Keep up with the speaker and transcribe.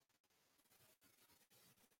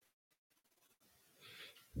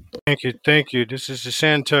Thank you, thank you. This is the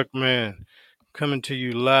Santuck Man coming to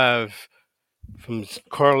you live from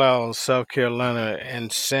Carlisle, South Carolina,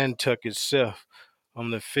 and Santuck itself.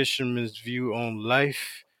 I'm the Fisherman's View on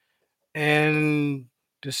Life, and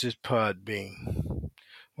this is Podbean.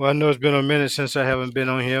 Well, I know it's been a minute since I haven't been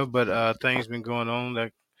on here, but things been going on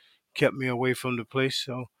that kept me away from the place,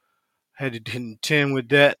 so I had to contend with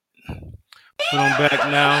that. But I'm back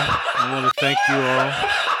now. I want to thank you all.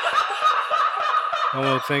 I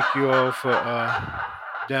want to thank you all for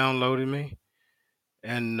downloading me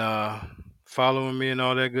and following me and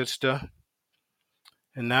all that good stuff.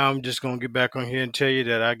 And now I'm just gonna get back on here and tell you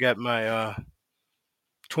that I got my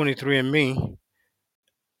 23andMe,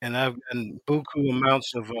 and I've gotten buku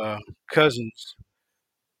amounts of cousins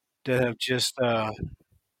that have just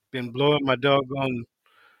been blowing my doggone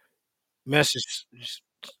message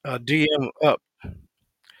DM up.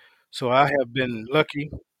 So I have been lucky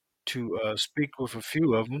to speak with a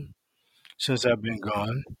few of them since I've been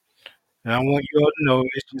gone. And I want you all to know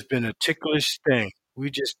it's just been a ticklish thing.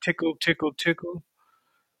 We just tickle, tickle, tickle,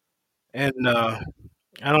 and I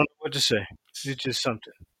don't know what to say. It's just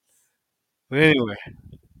something. But anyway,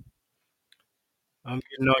 I'm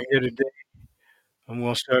getting on here today. I'm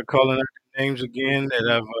gonna start calling out the names again that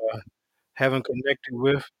I've haven't connected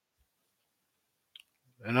with,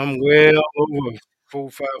 and I'm well over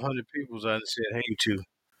 400, 500 people I done said hey to.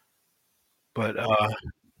 But I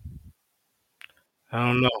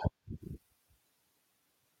don't know.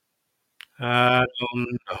 I don't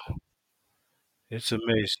know. It's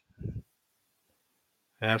amazing,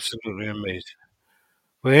 absolutely amazing.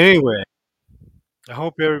 But anyway, I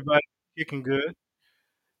hope everybody's kicking good.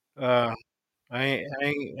 Uh, I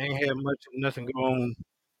ain't had much of nothing go on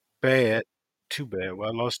bad, too bad. Well,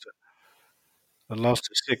 I lost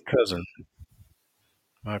a sick cousin.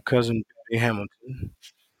 My cousin Betty Hamilton.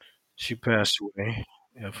 She passed away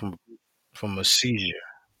from a seizure.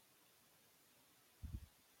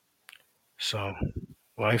 So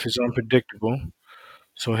life is unpredictable.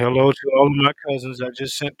 So hello to all of my cousins. I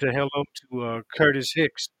just sent a hello to Curtis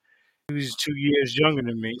Hicks. He's 2 years younger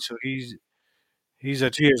than me, so he's 2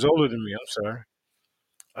 years older than me. I'm sorry.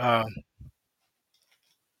 Uh,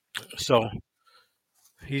 so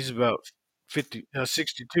he's about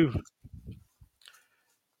 62,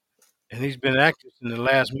 and he's been active in the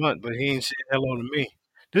last month, but he ain't said hello to me.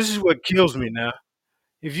 This is what kills me now.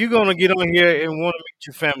 If you're gonna get on here and want to meet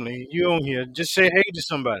your family, you on here, just say hey to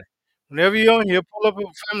somebody. Whenever you're on here, pull up a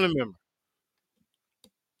family member.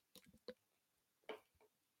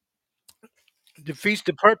 Defeats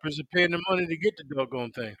the purpose of paying the money to get the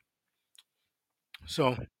doggone thing.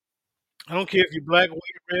 So I don't care if you're black,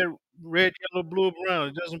 white, red, yellow, blue, or brown.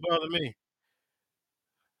 It doesn't bother me.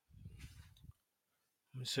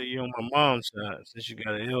 Let me say you're on my mom's side, since you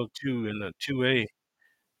got an L2 and a 2A.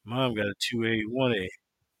 Mom got a 2A, 1A.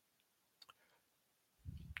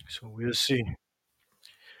 So we'll see.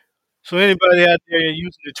 So anybody out there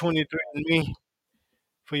using the 23andMe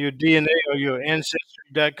for your DNA or your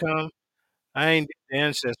Ancestry.com, I ain't did the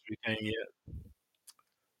Ancestry thing yet,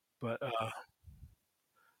 but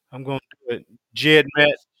I'm going to do it. Jed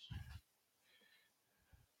Matt,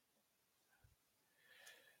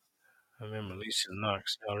 I remember Lisa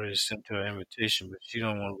Knox already sent her an invitation, but she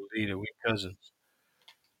don't want to believe that we cousins.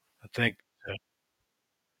 I think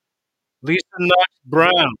Lisa Knox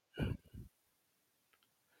Brown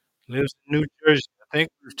lives in New Jersey. I think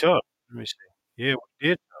we've talked. Let me see. Yeah, we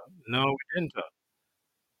did talk. No, we didn't talk.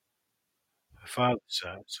 My father's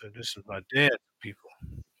side. So this is my dad's people.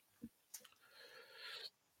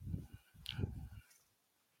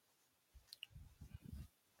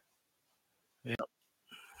 Yeah.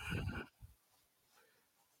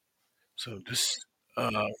 So this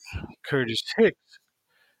uh, Curtis Hicks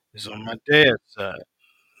is on my dad's side.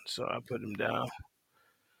 So I put him down.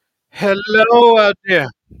 Hello out there.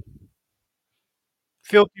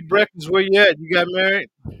 Filthy breakfast, where you at? You got married?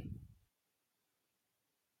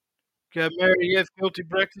 Got married yet? Filthy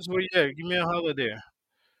breakfast, where you at? Give me a holler there.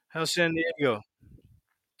 How's San Diego?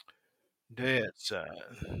 Dad's side.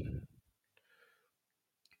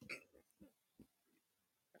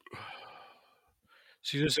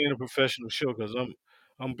 See, this ain't a professional show because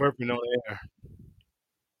I'm burping on air.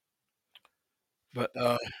 But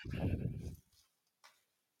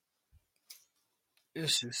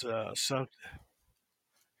this is something.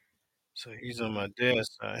 So he's on my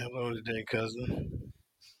dad's side. Hello today, cousin.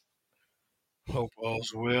 Hope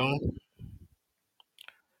all's well.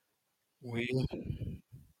 We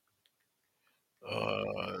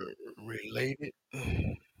are related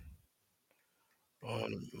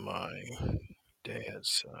on my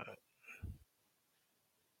dad's side.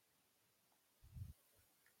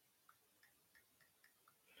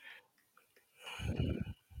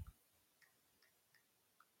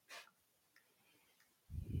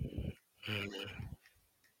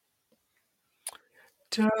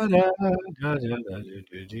 Da, da, da, da, da,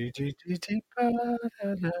 do, do, do, do, do, ba,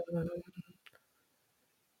 da, da.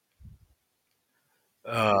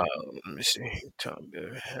 Uh, Let me see. Tom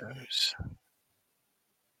Bailey Harris.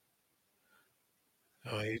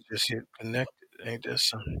 Oh, he just hit connected. Ain't that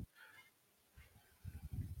something?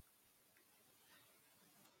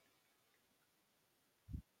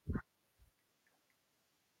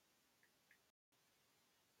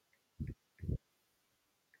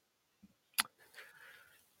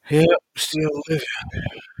 Yep, still living.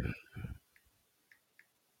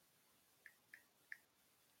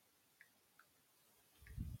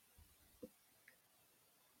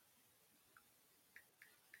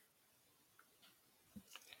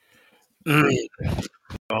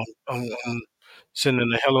 I'm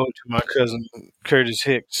sending a hello to my cousin Curtis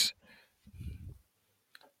Hicks.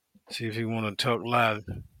 See if he want to talk live.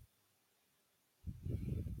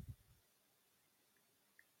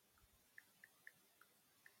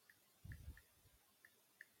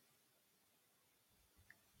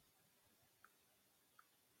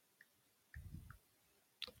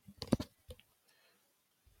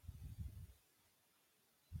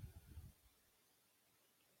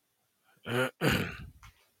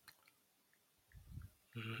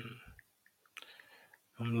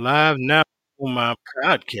 I'm live now on my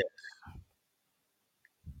podcast.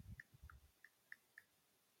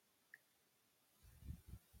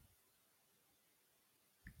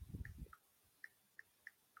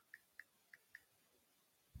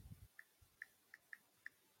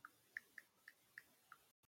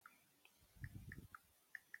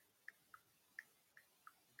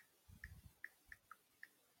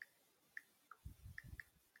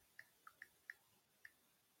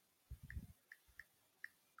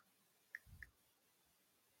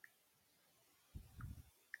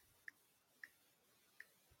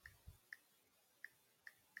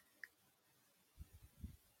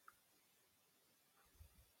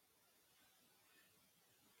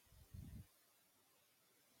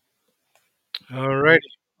 All righty.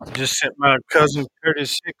 Just sent my cousin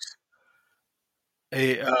Curtis Hicks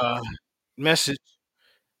a message.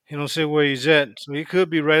 He don't say where he's at, so he could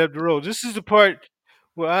be right up the road. This is the part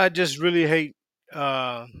where I just really hate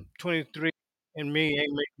uh, 23 and me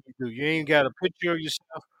ain't making you do. You ain't got a picture of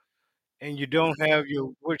yourself, and you don't have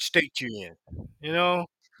your which state you're in. You know,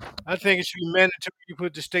 I think it should be mandatory you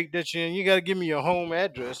put the state that you're in. You got to give me your home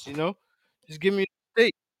address. Just give me the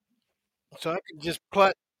state so I can just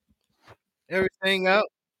plot everything out.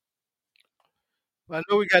 I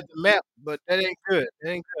know we got the map, but that ain't good.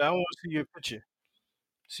 That ain't good. I want to see your picture,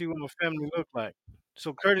 see what my family look like.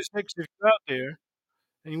 So Curtis Hicks, if you're out there,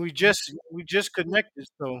 and we just connected,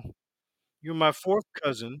 so you're my fourth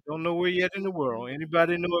cousin. Don't know where yet in the world.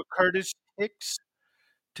 Anybody know a Curtis Hicks?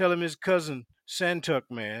 Tell him his cousin Santuck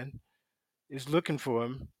man is looking for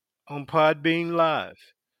him on Podbean Live.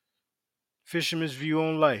 Fisherman's View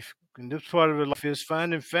on Life. And this part of the life is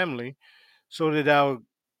finding family so that our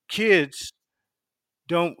kids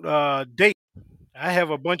don't date. I have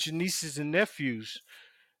a bunch of nieces and nephews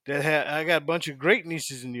I got a bunch of great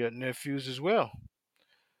nieces and nephews as well.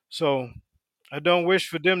 So I don't wish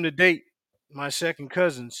for them to date my second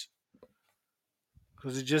cousins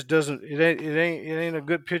because it just doesn't. It ain't a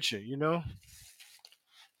good picture.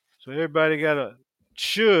 So everybody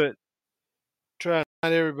should try and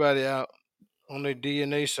find everybody out on their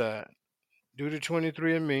DNA side. Do the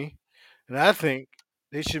 23andMe, and I think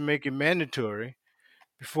they should make it mandatory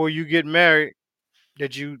before you get married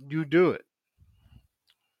that you do it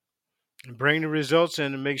and bring the results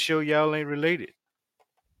in and make sure y'all ain't related.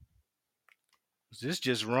 'Cause this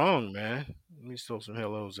just wrong, man. Let me throw some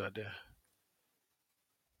hellos out there.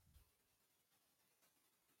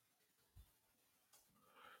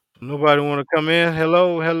 Nobody want to come in?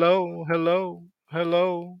 Hello, hello, hello,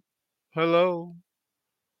 hello, hello.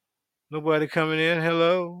 Nobody coming in?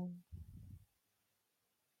 Hello.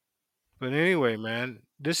 But anyway, man,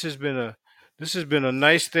 this has been a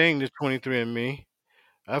nice thing. This 23andMe.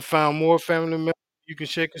 I found more family members you can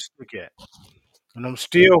shake a stick at, and I'm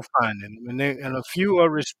still finding them, and a few are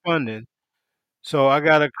responding. So I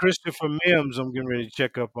got a Christopher Mims I'm getting ready to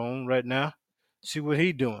check up on right now. See what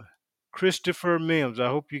he doing. Christopher Mims. I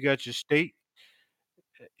hope you got your state.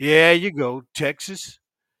 Yeah, you go, Texas.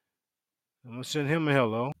 I'm gonna send him a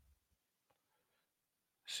hello.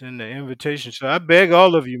 Send the invitation. So I beg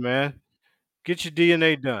all of you, man, get your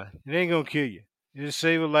DNA done. It ain't gonna kill you. You just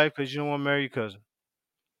save a life because you don't want to marry your cousin.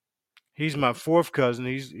 He's my fourth cousin.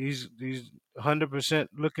 He's 100%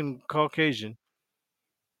 looking Caucasian.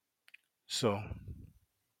 So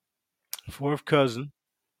fourth cousin.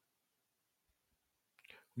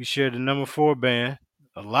 We share the number four band.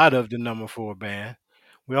 A lot of the number four band.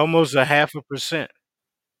 We almost a half a percent.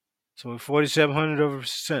 So we're 4,700 of a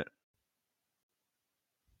percent.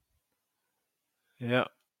 Yeah.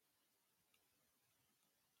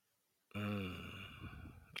 Mm.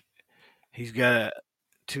 He's got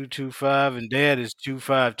 225, and dad is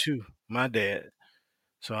 252. My dad.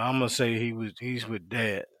 So I'm gonna say he's with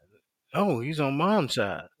dad. Oh, he's on mom's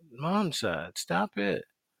side. Mom's side. Stop it.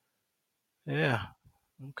 Yeah.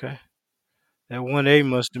 Okay. That 1A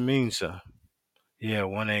must have mean so. Yeah,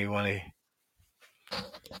 1A, 1A.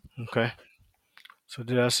 Okay. So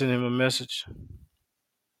did I send him a message?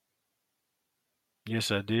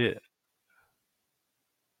 Yes, I did.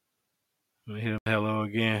 Let me hit him hello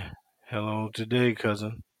again. Hello today,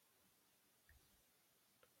 cousin.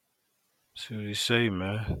 See what he say,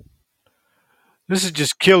 man. This is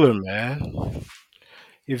just killer, man.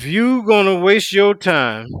 If you gonna waste your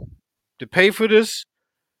time to pay for this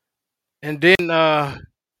and then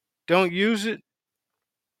don't use it,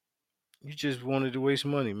 you just wanted to waste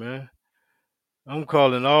money, man. I'm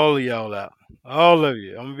calling all of y'all out. All of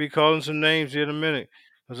you. I'm gonna be calling some names here in a minute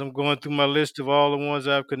because I'm going through my list of all the ones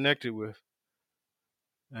I've connected with.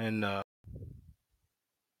 And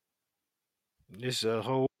this a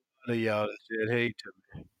whole lot of y'all that said hey to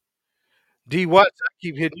me. D Watts, I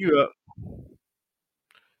keep hitting you up.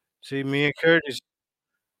 See me and Curtis,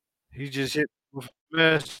 he just hit me with a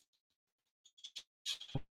mess.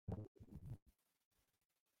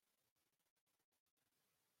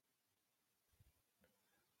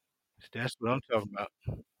 That's what I'm talking about.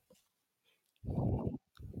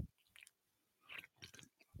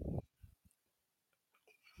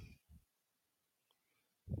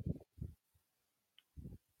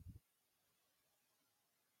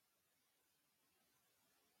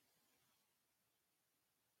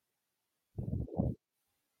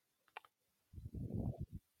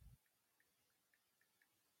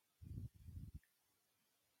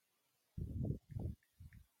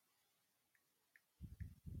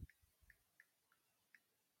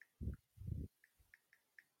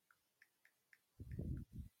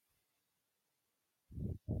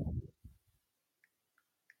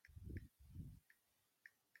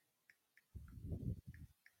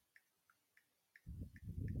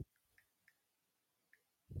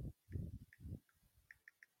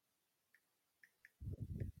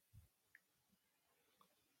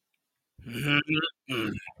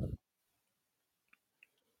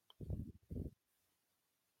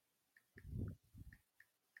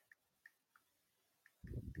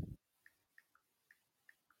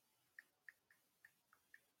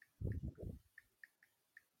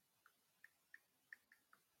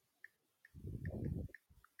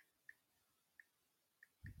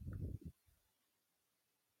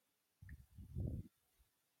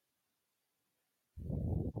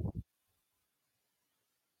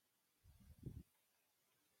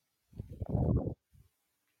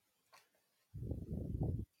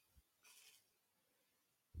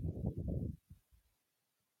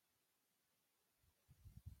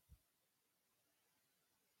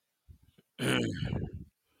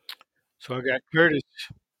 So I got Curtis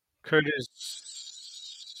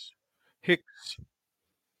Hicks.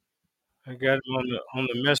 I got him on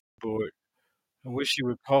the message board. I wish he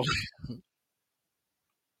would call.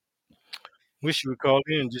 Wish he would call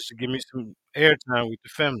in just to give me some airtime with the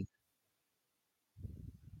family.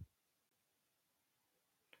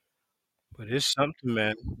 But it's something,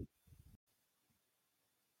 man.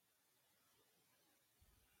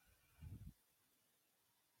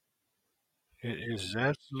 It is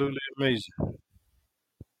absolutely amazing.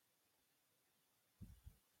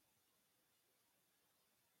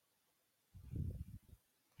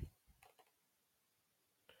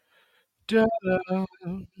 Da-da,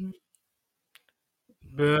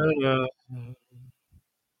 ba-da.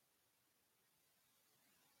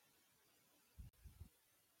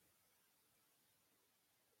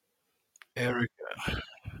 Eric,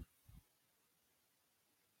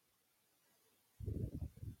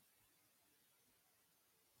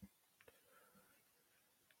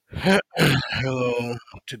 hello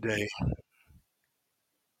today.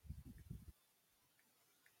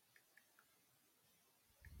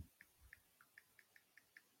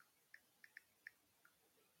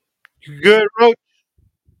 You good, Roach?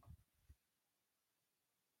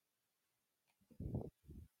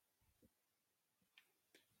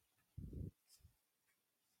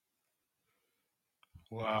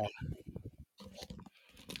 Wow.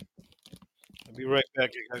 I'll be right back.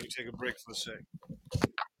 I can take a break for a sec.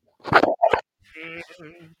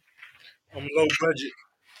 Mhm. I'm low budget.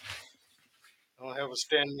 I don't have a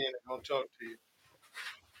stand in. I'm gonna talk to you.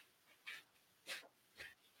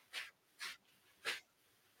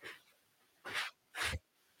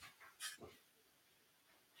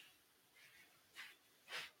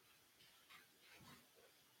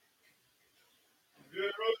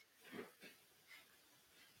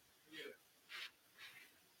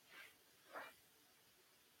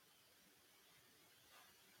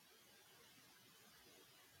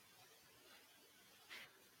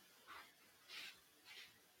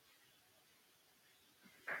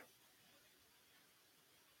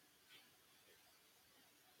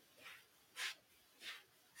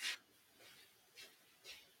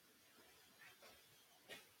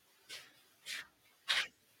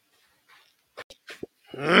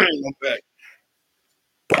 I'm back,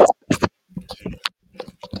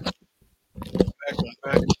 I'm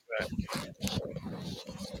back.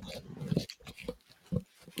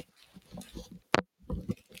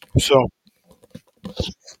 So,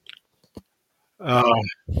 um,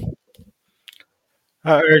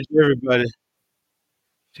 I urge everybody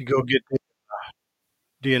to go get their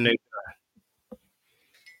DNA.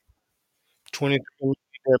 23 ain't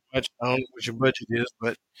that much. I don't know what your budget is,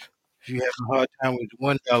 but if you have a hard time with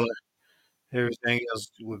 $1, everything else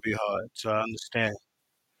would be hard. So I understand.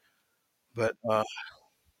 But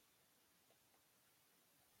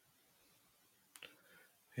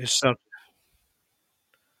it's something.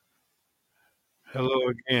 Hello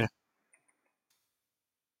again.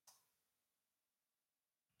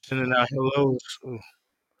 Sending out hellos. Ooh,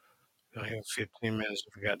 I have 15 minutes.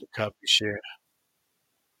 I forgot to copy share.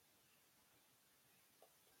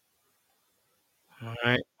 All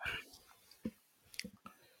right.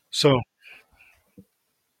 So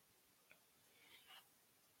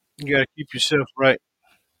you got to keep yourself right.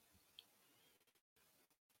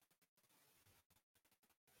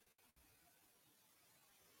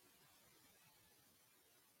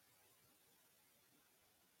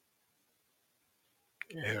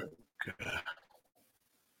 Erica.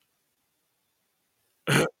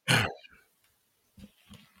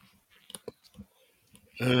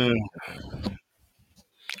 Mm,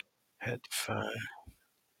 had to find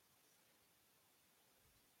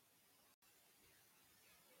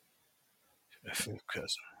my fifth cousin.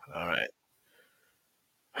 All right.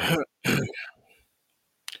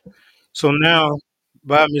 So now,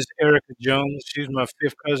 by Miss Erica Jones, she's my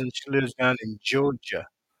fifth cousin. She lives down in Georgia.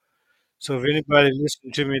 So if anybody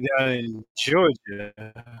listening to me down in Georgia,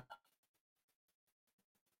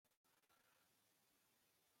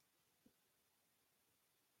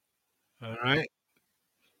 all right,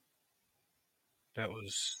 that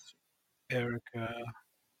was Erica.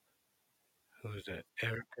 Who was that?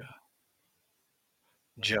 Erica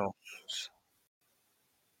Jones.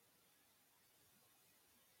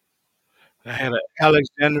 I had a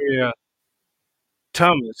Alexandria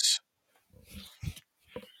Thomas.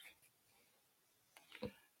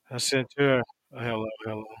 I sent her a hello,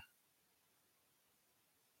 hello.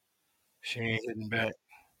 She ain't hitting back.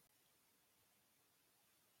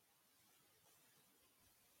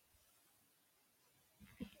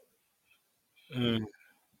 Mm.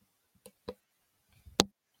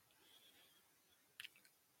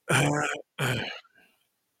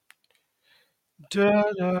 Da,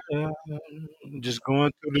 da, da. Just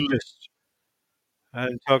going through the list. I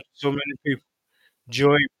didn't talk to so many people.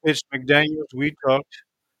 Joy Pitts McDaniels, we talked.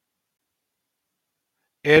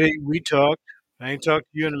 Eddie, we talked. I ain't talked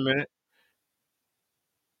to you in a minute.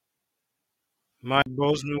 Mike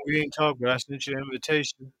Bozeman, we ain't talked, but I sent you an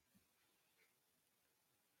invitation.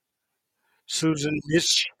 Susan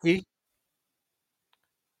Nitschke,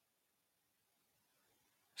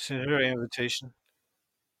 sent her an invitation.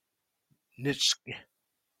 Nitschke.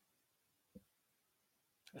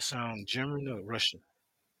 That sound German or Russian.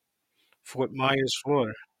 Fort Myers,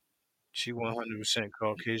 Florida. She 100%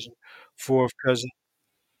 Caucasian. Fourth cousin.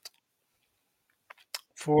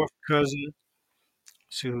 Fourth cousin.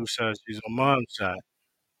 See whose side she's on. Mom's side.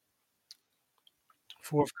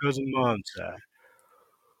 Fourth cousin, mom's side.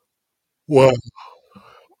 Wow.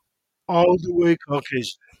 All the way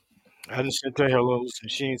Caucasian. I didn't send her hellos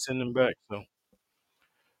and she ain't sending back. So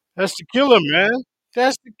that's the killer, man.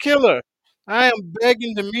 That's the killer. I am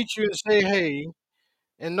begging to meet you and say hey,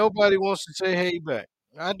 and nobody wants to say hey back.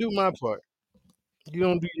 I do my part. You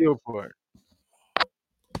don't do your part.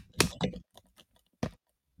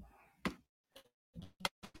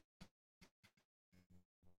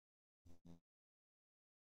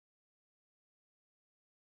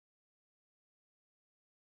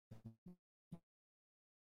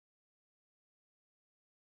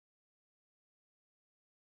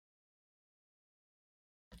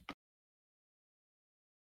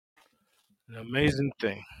 An amazing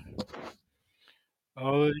thing.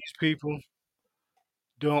 All of these people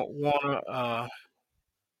don't want to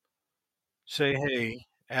say hey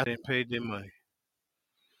after they paid their money.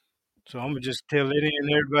 So I'm gonna just tell Eddie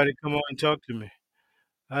and everybody come on and talk to me.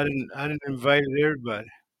 I didn't invite everybody.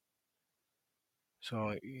 So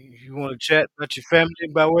if you want to chat about your family,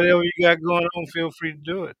 about whatever you got going on, feel free to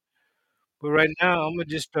do it. But right now, I'm gonna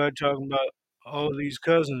just start talking about all of these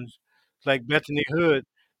cousins, like Bethany Hood,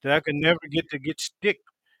 that I could never get stick.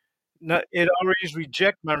 Not, it always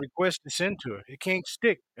reject my request to send to her. It can't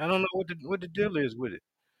stick. I don't know what the deal is with it.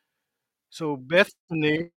 So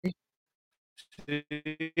Bethany,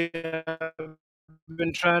 I've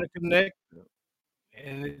been trying to connect.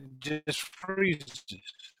 and it just freezes.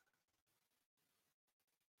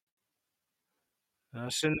 I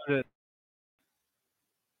send her that.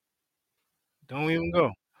 Don't even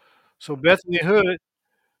go. So Bethany Hood,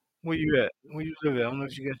 where you at? Where you live at? I don't know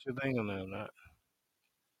if you got your thing on there or not.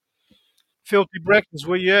 Filthy Breakfast,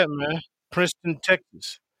 where you at, man? Princeton,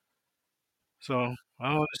 Texas. So I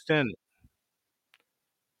don't understand it.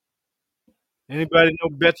 Anybody know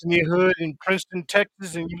Bethany Hood in Princeton,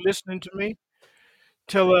 Texas, and you listening to me?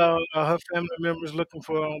 Tell her her family members looking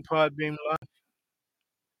for her on Podbeam Live.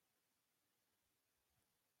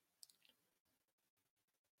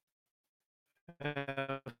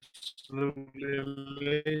 Absolutely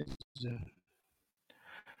amazing.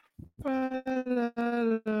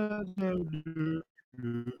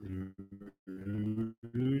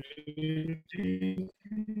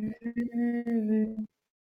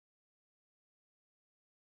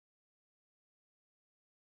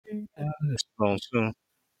 It's going soon. A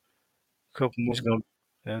couple more gonna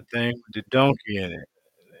that thing with the donkey in it.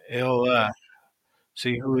 Li.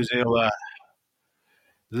 See who is Li?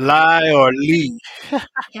 Lie or Lee?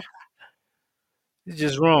 It's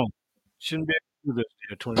just wrong. Shouldn't be able to do this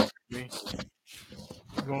here. 23.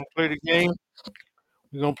 We're gonna play the game.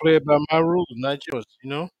 We're gonna play it by my rules, not yours. You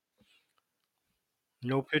know,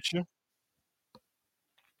 no picture,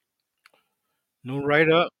 no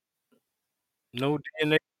write up, no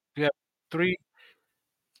DNA. We have three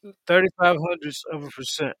 35 hundredths of a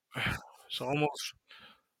percent. So almost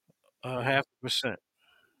half a percent.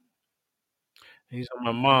 He's on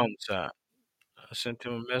my mom's side. I sent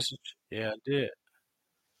him a message. Yeah, I did.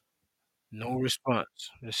 No response.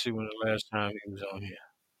 Let's see when the last time he was on here.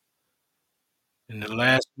 In the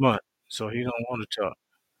last month. So he don't want to talk.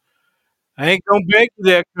 I ain't gonna beg you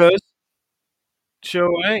there, cuz. Sure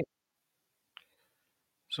ain't.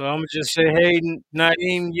 So I'm gonna just say, hey,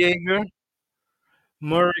 Naeem Yeager,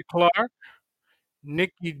 Murray Clark,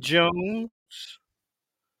 Nikki Jones.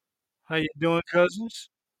 How you doing, cousins?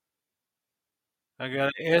 I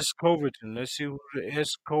got S. Coverton. Let's see who the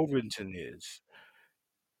S. Coverton is.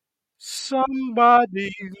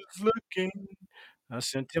 Somebody's looking. I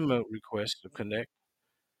sent him a request to connect.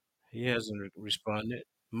 He hasn't responded.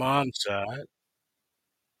 Mom's side.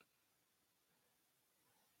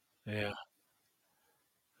 Yeah,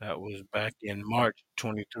 that was back in March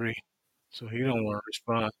 23. So he don't want to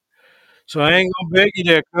respond. So I ain't gonna beg you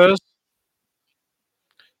there, cuz.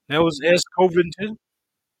 That was S. Covington.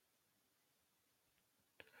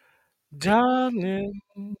 Darling,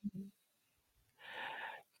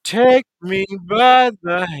 take me by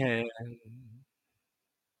the hand.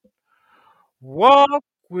 Walk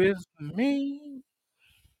with me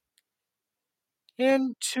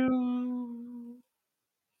into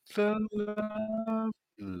the love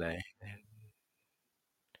land.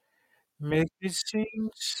 Make it seem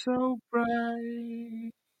so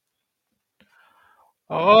bright.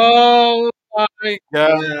 Oh my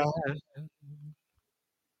God.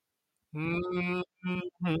 Mhm.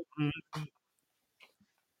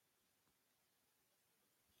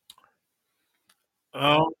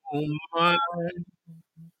 Oh my.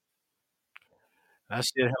 I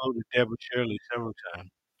said hello to Deborah Shirley several times.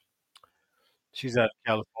 She's out of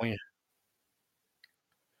California.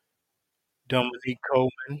 Dominique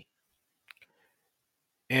Coleman,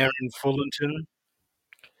 Aaron Fullerton,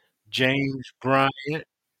 James Bryant,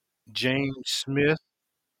 James Smith,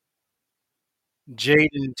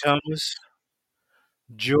 Jaden Thomas,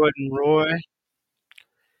 Jordan Roy,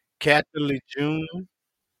 Catherly June.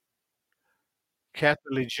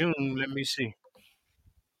 Catherly June, let me see.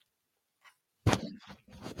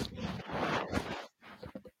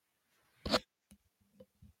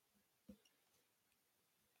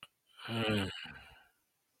 Hmm.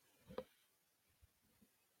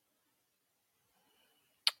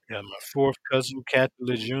 Got my fourth cousin,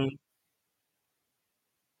 Catherly June.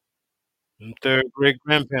 And third great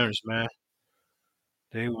grandparents, man.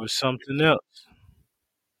 They were something else.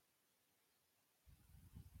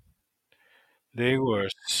 They were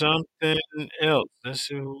something else. Let's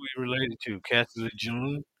see who we related to. Catherly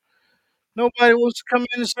June. Nobody wants to come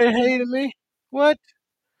in and say hey to me. What?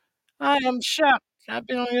 I am shocked. I've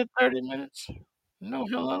been on here 30 minutes. No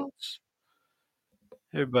hellos.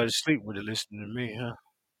 Everybody's asleep with it listening to me, huh?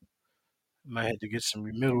 Might have to get some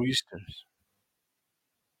Middle Easterns.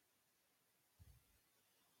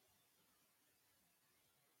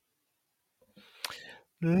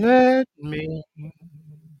 Let me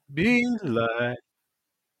be like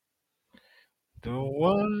the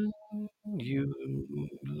one you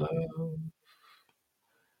love.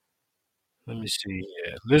 Let me see.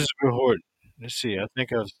 Yeah. Elizabeth Horton. Let's see. I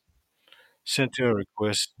think I Sent her a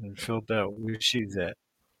request and filled out where she's at.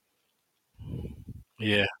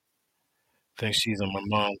 Yeah, I think she's on my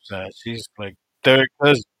mom's side. She's like third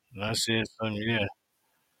cousin. And I said something, yeah.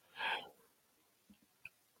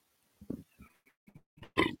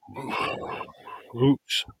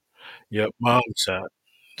 Roots. Yep, mom's side.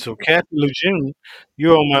 So Kathy Lejeune,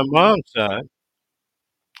 you're on my mom's side.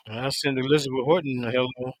 And I sent Elizabeth Horton a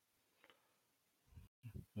hello,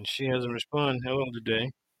 and she hasn't responded. Hello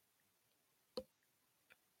today.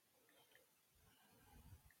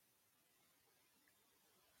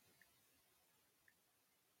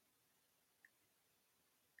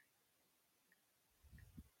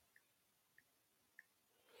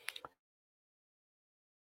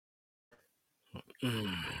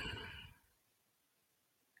 Mm.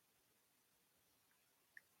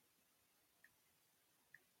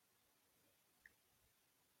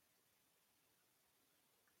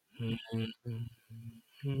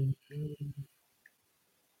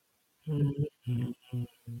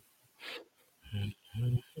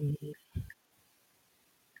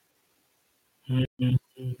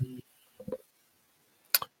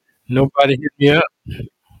 Nobody hit me up.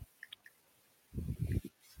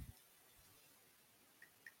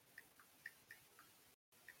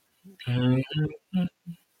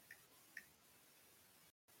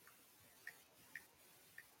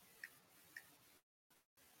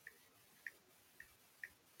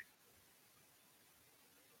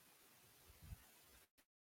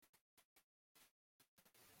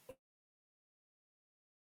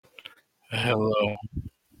 Hello.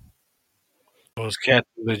 It was Kathy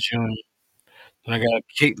Lejeune. And I got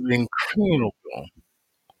Caitlin Greenville.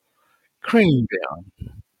 Greenville.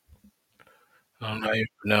 I don't know how you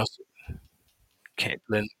pronounce it.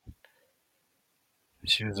 Caitlin.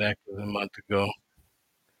 She was active a month ago.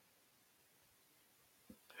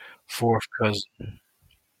 Fourth cousin.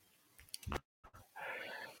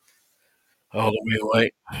 All the way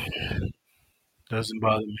white. Doesn't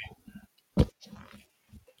bother me.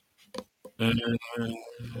 Mhm.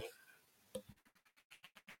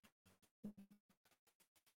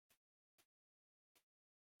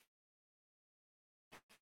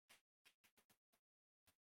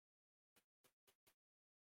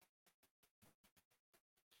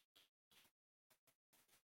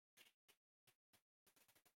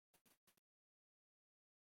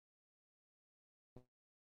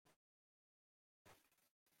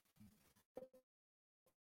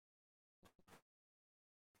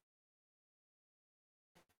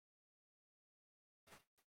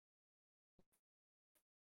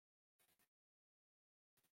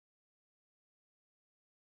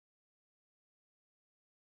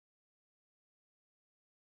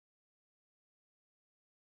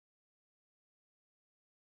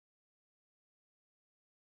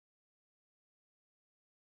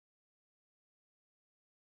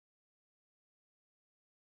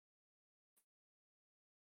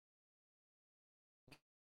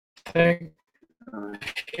 Thank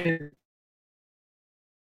you.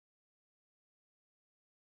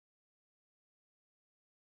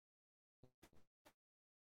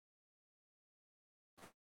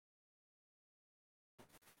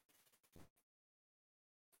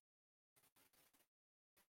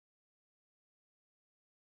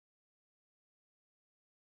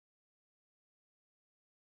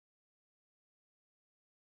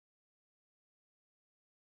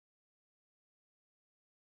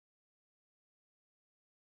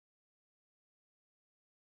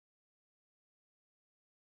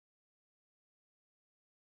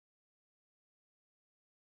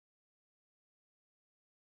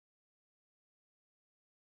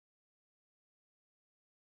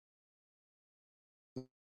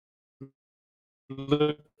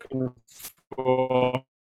 Looking for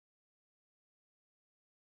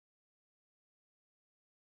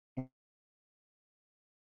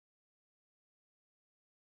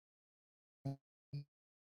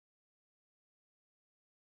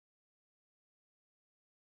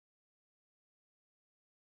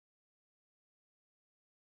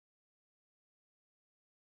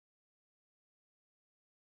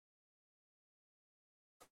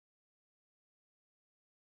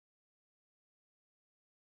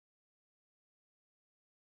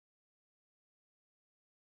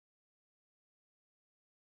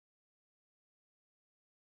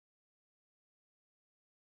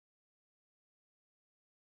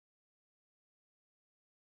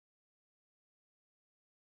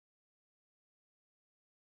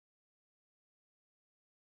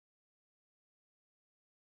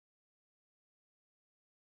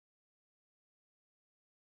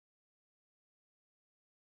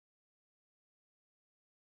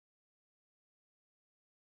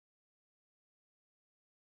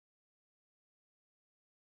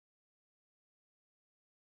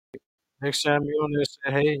Next time you on there,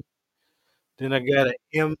 say hey. Then I got an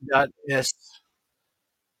M.S.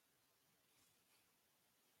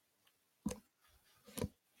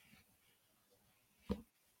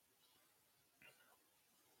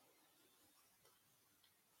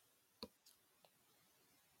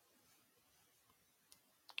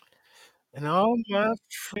 And all my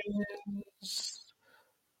friends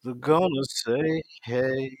are gonna say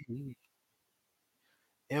hey.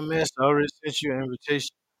 MS already sent you an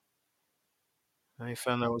invitation. I ain't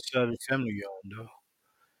found out what side of the family you're on though.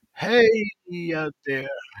 Hey out there.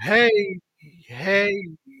 Hey, hey,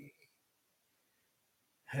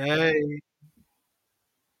 hey.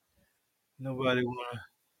 Nobody wanna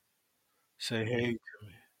say hey to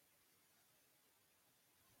me.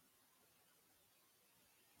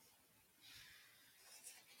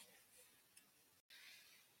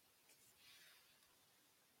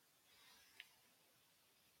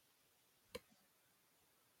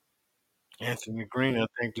 Anthony Green, I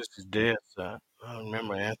think this is dead side. I don't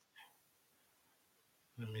remember Anthony.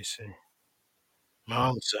 Let me see.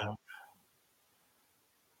 Mom's side.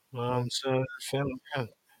 Mom's side of the family.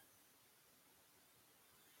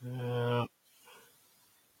 Uh,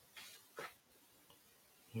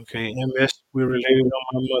 okay, MS, we're related on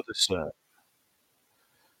my mother's side.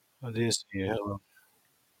 I did see it. Hello.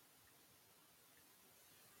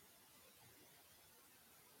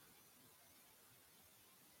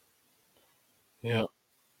 Yeah.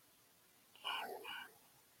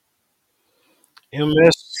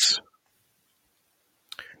 MS.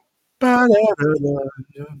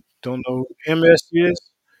 Ba-da-da-da. Don't know who MS is.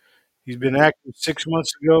 He's been active 6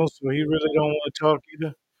 months ago, so he really don't want to talk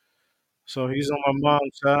either. So he's on my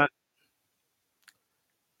mom's side.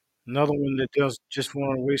 Another one that does just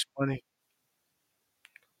want to waste money.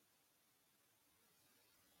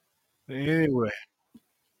 But anyway,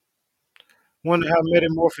 wonder how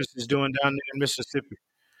Metamorphosis is doing down there in Mississippi.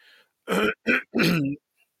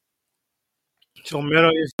 So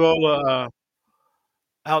Meta, if you all are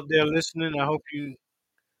out there listening, I hope you.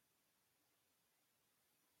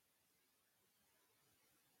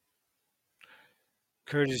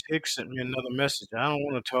 Curtis Hicks sent me another message. I don't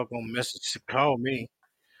want to talk on message. Call me.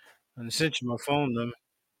 And sent you my phone number.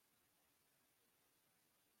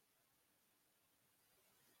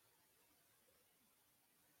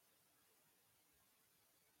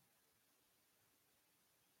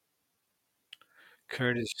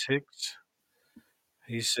 Curtis Hicks.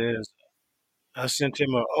 He says, I sent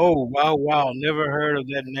him a, oh, wow, wow, never heard of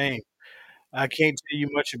that name. I can't tell you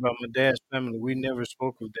much about my dad's family. We never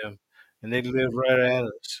spoke of them, and they live right at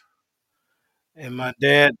us. And my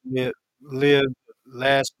dad lived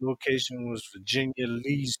last location was Virginia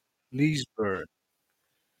Leesburg.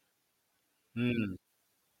 Mm,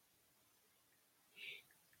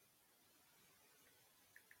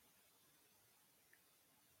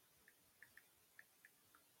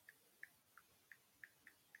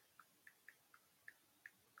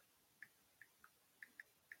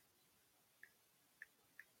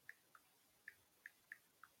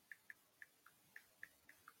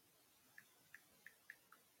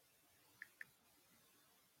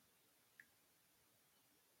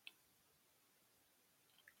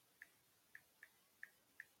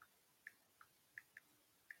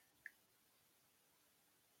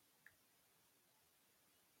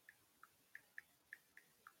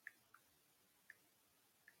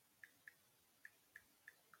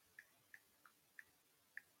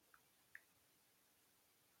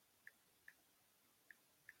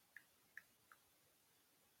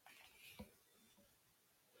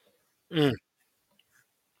 mm.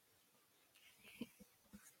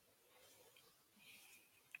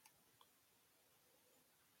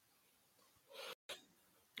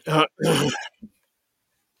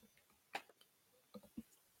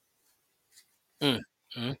 Mm,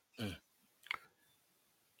 mm, mm.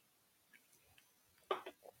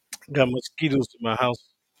 Got mosquitoes in my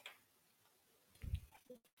house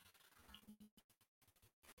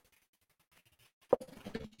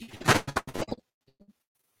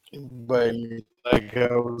by me like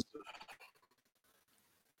I was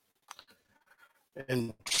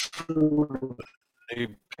intruder. A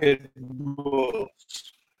pit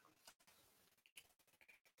bulls.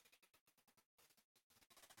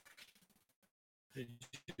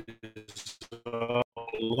 Just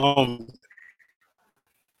alone.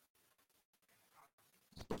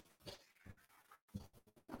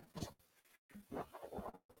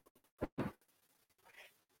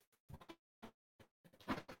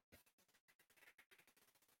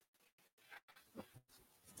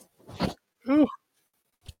 Whew.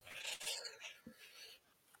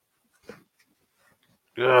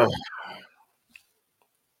 Ugh.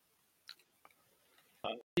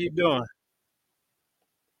 you doing?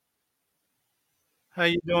 How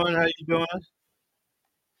you doing? How you doing?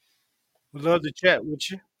 Would love to chat with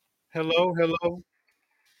you. Hello, hello.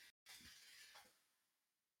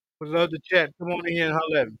 Would love to chat. Come on in here and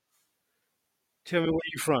holler at me. Tell me where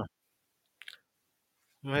you from.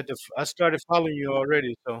 I started following you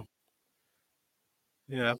already, so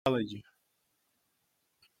yeah, I followed you.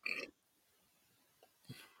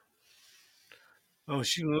 Oh,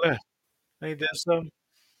 she left. Ain't that something?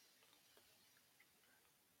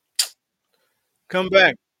 Come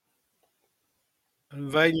back. I'm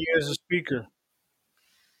inviting you as a speaker.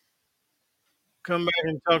 Come back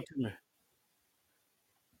and talk to me.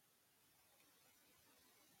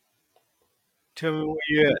 Tell me where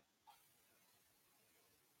you at.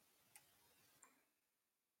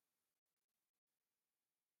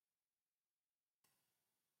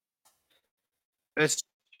 Let's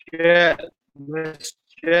chat. Let's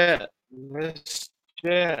chat. Let's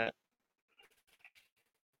chat.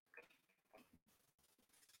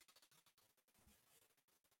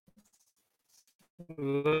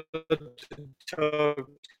 Love to talk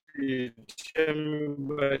to you. Tell me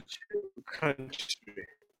about your country.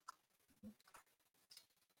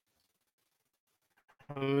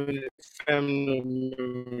 How many family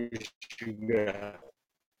members you got?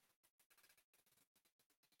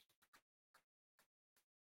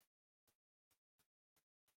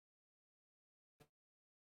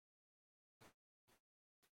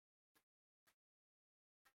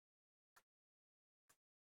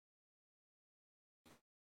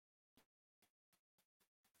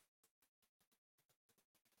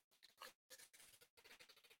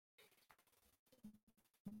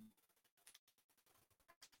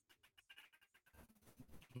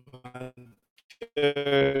 My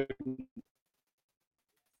third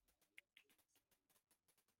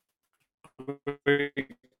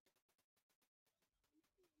great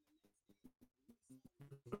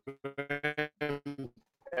grandparents,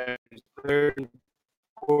 third and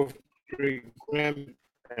fourth great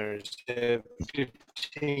grandparents have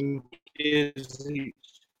 15 kids each.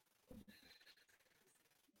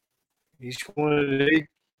 Each one of their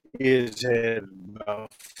kids had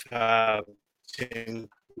about 5, 10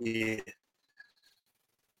 kids.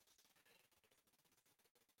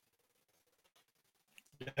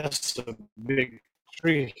 That's a big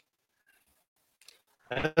tree.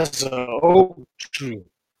 That's an oak tree.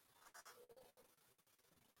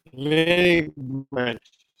 Many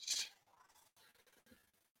branches.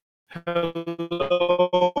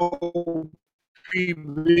 Hello,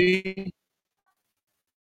 PB.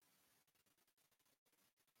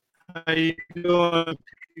 How you doing,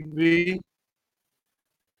 PB?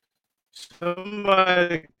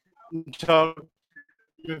 Somebody can talk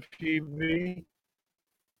to PB.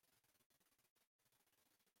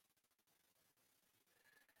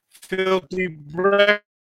 Filthy breakfast.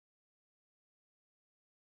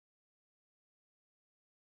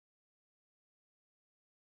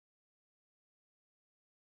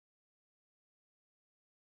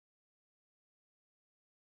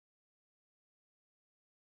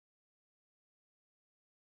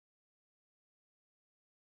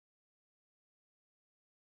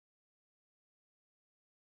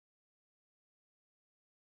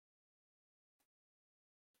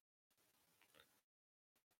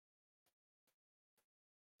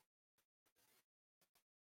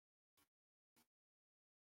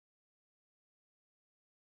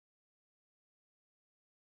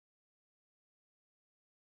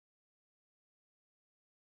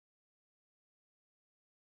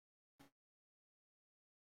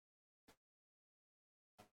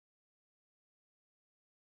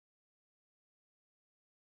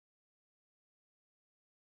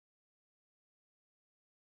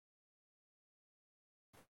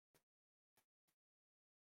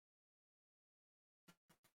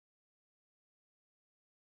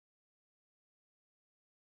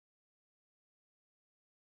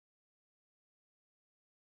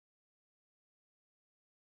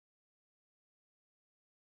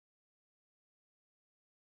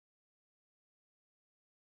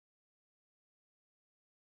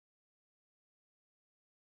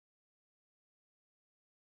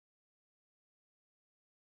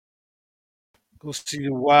 Go see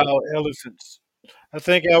the wild elephants. I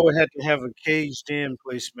think I would have to have a caged in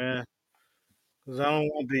place, man, because I don't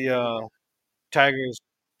want the tigers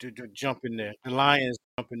to jump in there. The lions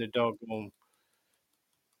jump in the doggone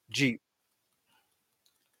jeep.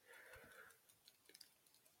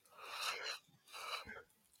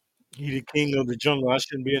 He the king of the jungle. I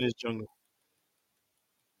shouldn't be in this jungle.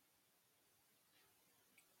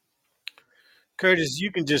 Curtis,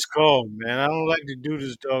 you can just call, man. I don't like to do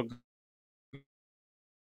this dog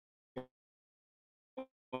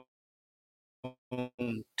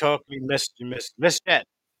talk me, message me, message. Let's chat.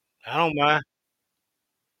 I don't mind.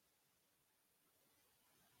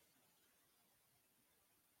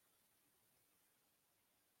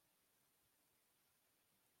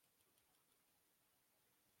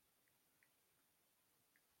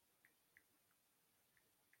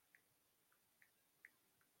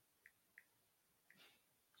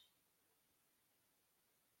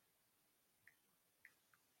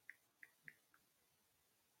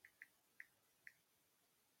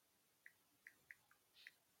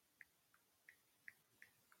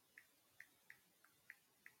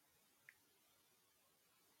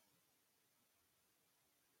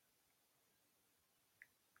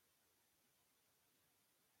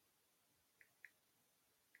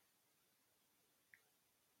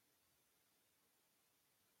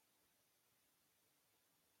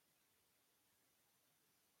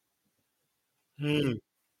 Hmm.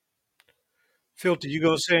 Filter, you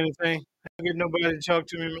gonna say anything? I don't get nobody to talk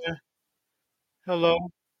to me, man. Hello.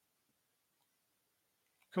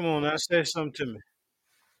 Come on now, say something to me.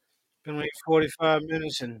 Been like 45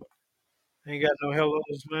 minutes and ain't got no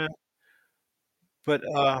hellos, man. But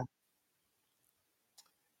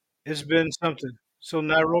it's been something. So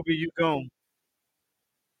Nairobi, you gone.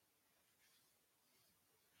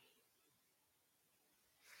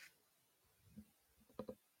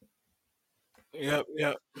 Yep,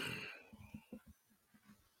 yep.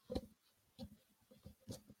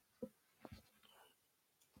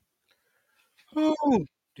 Ooh,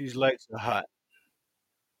 these lights are hot.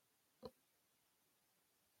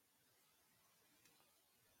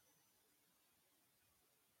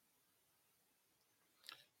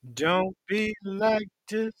 Don't be like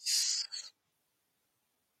this.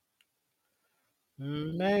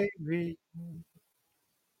 Maybe.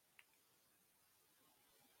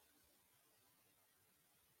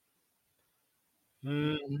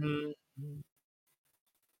 Hmm.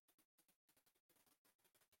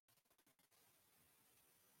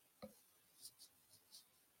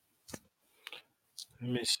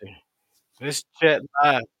 Let me see. Let's chat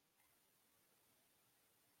live.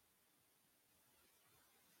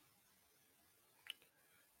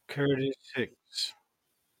 Curtis Hicks.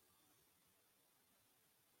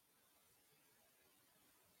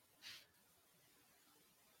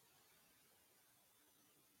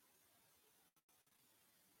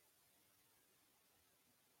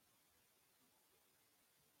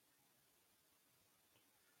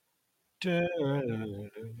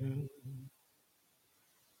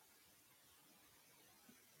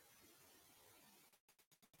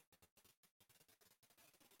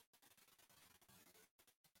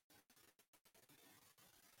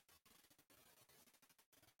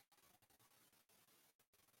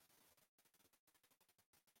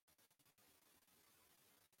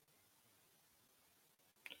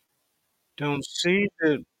 Don't see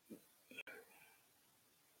the.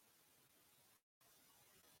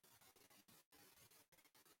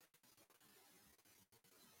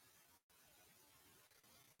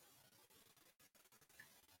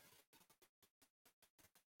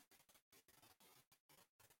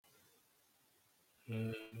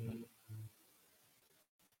 Mhm.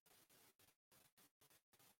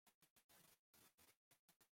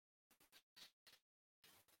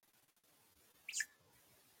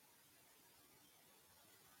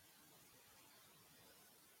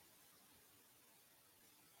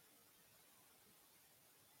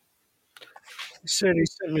 He said he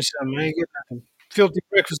sent me something. I ain't get nothing. Filthy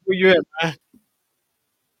breakfast. Where you at, man?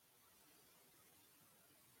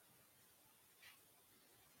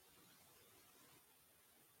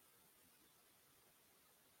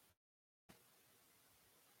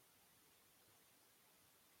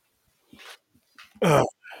 Uh,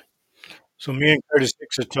 so me and Curtis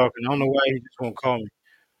Hicks are talking. I don't know why he just won't call me.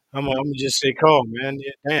 I'm gonna just say call, man.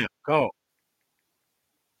 Yeah, damn, call.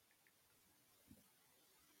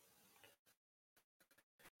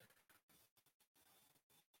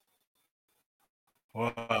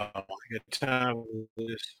 Wow, I got time for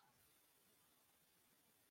this.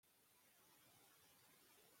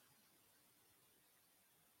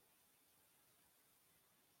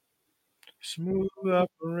 Smooth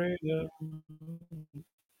operator.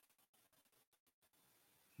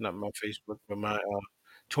 Not my Facebook, but my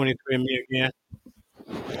 23andMe again.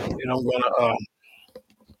 And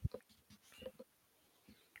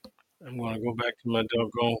I'm gonna go back to my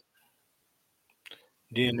doggone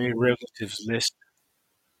DNA relatives list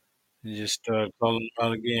and just start calling them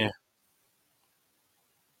out again.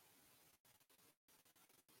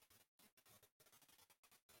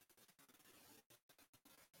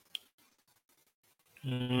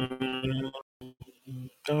 Mm,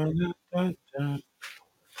 dun, dun, dun, dun.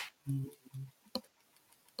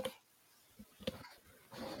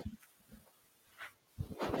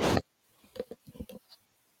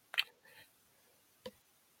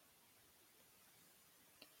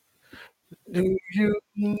 Do you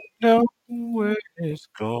know where it's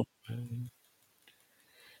going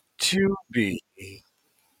to be?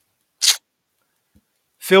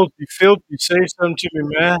 Filthy, filthy. Say something to me,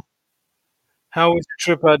 man. How was your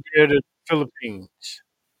trip out there to the Philippines?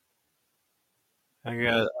 I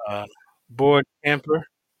got board camper,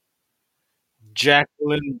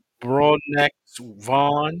 Jacqueline Broadneck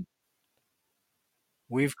Vaughn.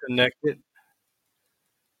 We've connected.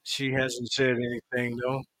 She hasn't said anything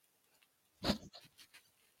though.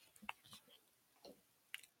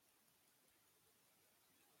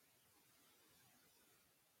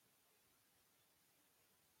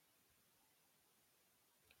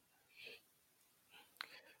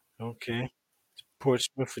 Okay,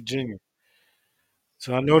 Portsmouth, Virginia.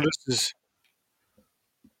 So I know this is.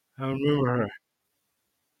 I remember her.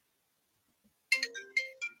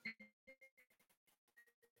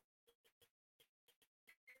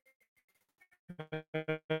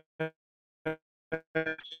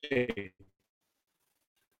 Hey,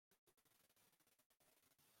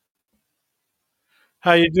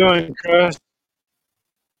 how you doing, Chris?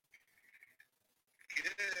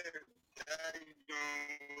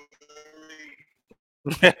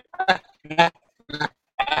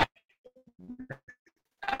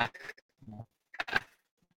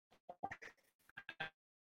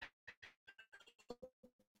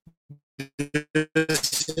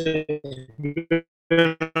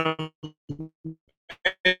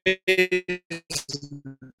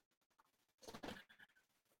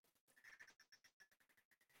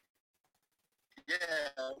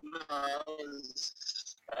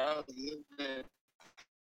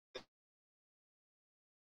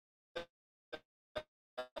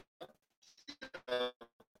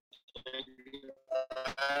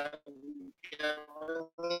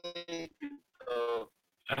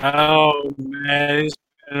 Oh man,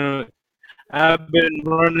 I've been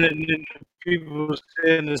running into people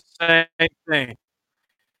saying the same thing.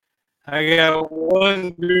 I got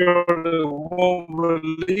one girl that won't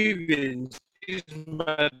believe it. And she's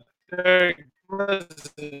my third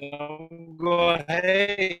cousin. I'm going,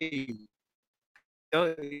 hey,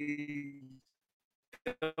 don't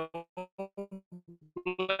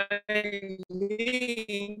blame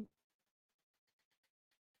me.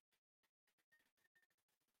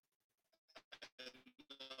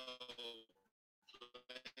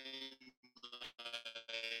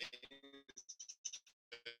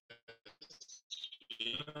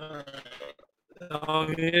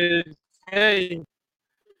 I'm here to tell you.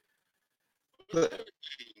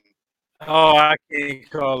 Oh, I can't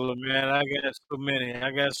call them, man. I got so many.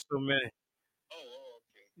 I got so many.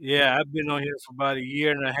 Yeah, I've been on here for about a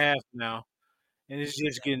year and a half now, and it's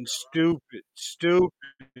just getting stupid, stupid.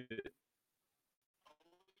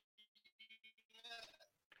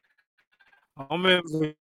 I'm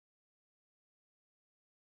in,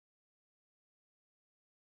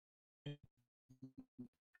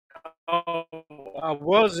 oh, I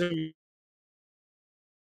was in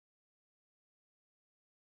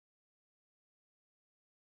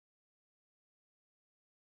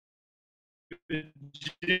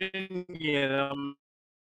Virginia.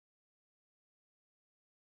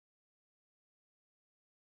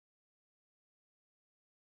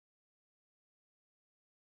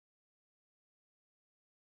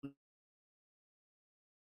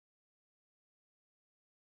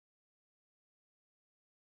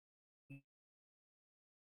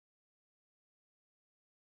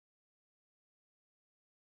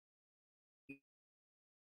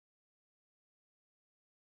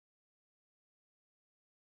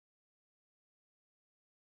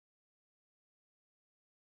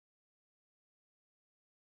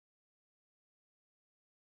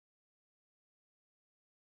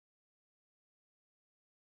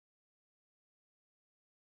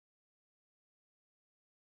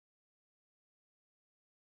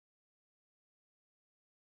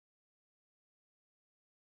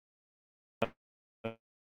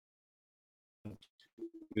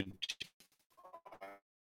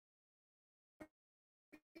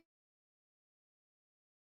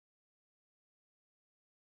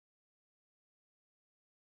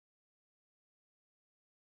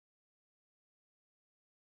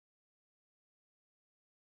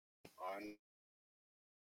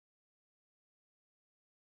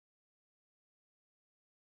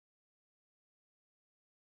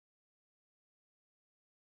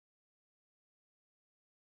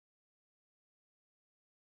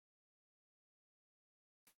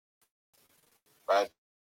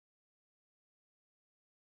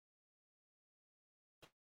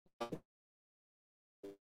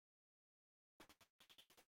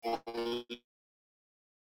 And